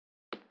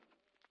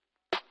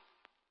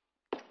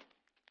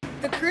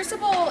The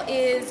Crucible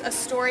is a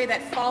story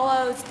that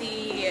follows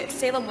the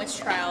Salem witch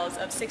trials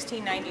of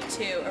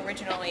 1692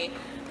 originally,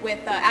 with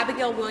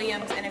Abigail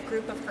Williams and a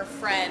group of her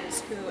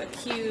friends who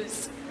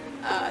accuse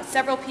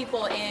several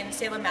people in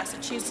Salem,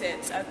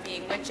 Massachusetts of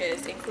being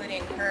witches,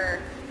 including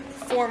her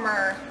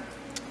former,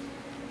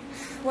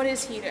 what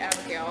is he to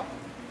Abigail?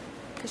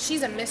 Because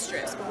she's a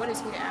mistress, but what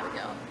is he to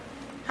Abigail?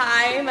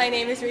 Hi, my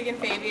name is Regan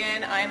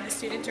Fabian. I'm the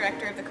student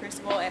director of the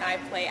Crucible, and I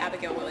play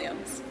Abigail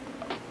Williams.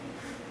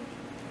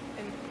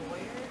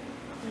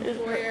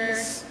 Employer.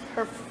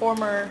 Her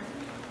former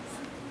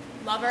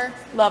Lover?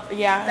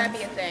 yeah. That'd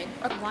be a thing.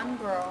 One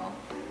girl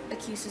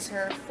accuses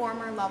her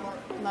former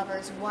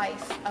lover's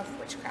wife of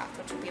witchcraft,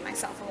 which would be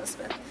myself,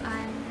 Elizabeth.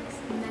 I'm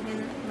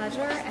Megan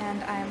Ledger,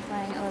 and I am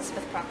playing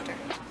Elizabeth Proctor.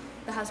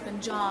 The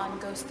husband, John,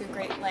 goes through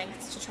great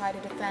lengths to try to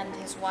defend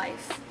his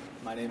wife.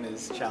 My name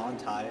is Challen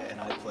Tai,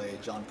 and I play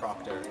John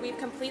Proctor. We've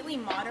completely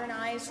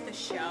modernized the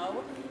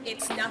show.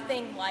 It's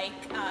nothing like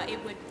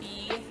it would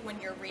be when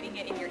you're reading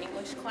it in your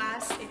English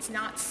class. It's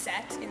not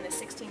set in the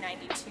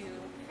 1692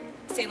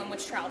 Salem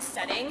witch trials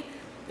setting.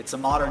 It's a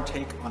modern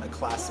take on a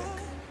classic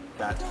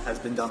that has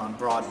been done on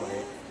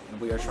Broadway, and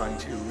we are trying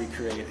to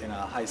recreate in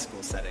a high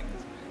school setting.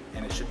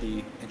 And it should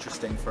be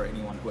interesting for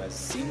anyone who has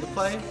seen the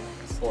play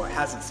or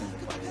hasn't seen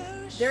the play.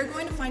 They're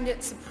going to find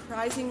it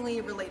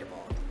surprisingly relatable.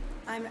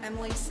 I'm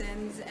Emily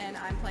Sims, and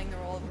I'm playing the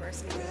role of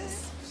Mercy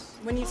Lewis.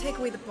 When you take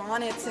away the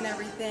bonnets and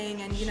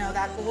everything, and you know,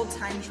 that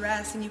old-time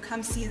dress, and you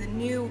come see the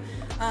new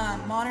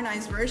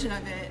modernized version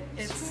of it,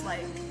 it's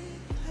like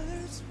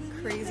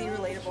crazy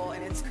relatable,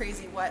 and it's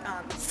crazy what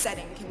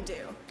setting can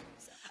do.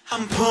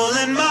 I'm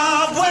pulling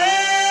my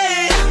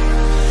way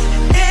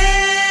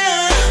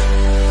in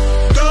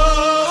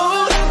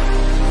gold.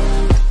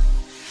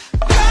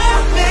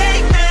 Got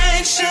me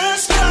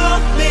anxious,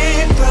 got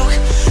me broke,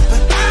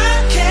 but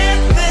I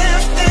can't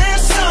lift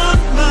this on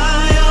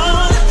my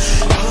own.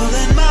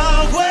 Pulling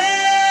my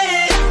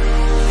way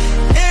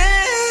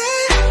in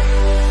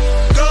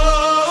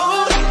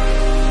gold.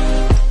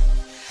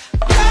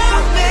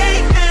 Got me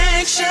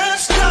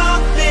anxious,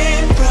 got me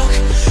broke,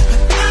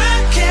 but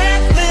I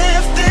can't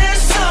lift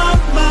this on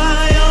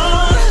my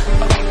own.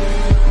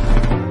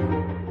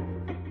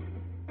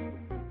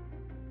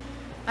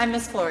 I'm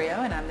Miss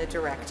Florio, and I'm the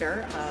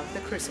director of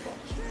The Crucible.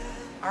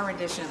 Our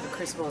rendition of The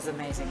Crucible is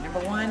amazing. Number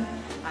one,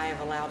 I have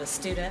allowed a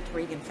student,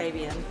 Regan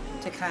Fabian,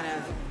 to kind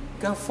of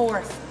go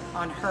forth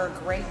on her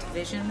great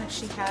vision that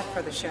she had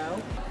for the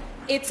show.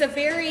 It's a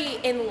very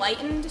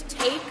enlightened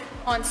take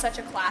on such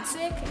a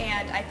classic,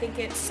 and I think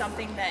it's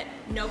something that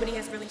nobody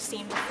has really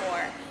seen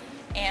before,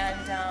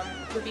 and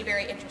would be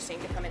very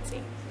interesting to come and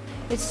see.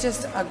 It's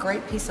just a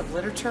great piece of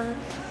literature.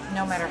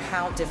 No matter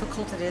how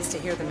difficult it is to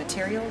hear the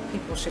material,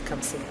 people should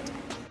come see it.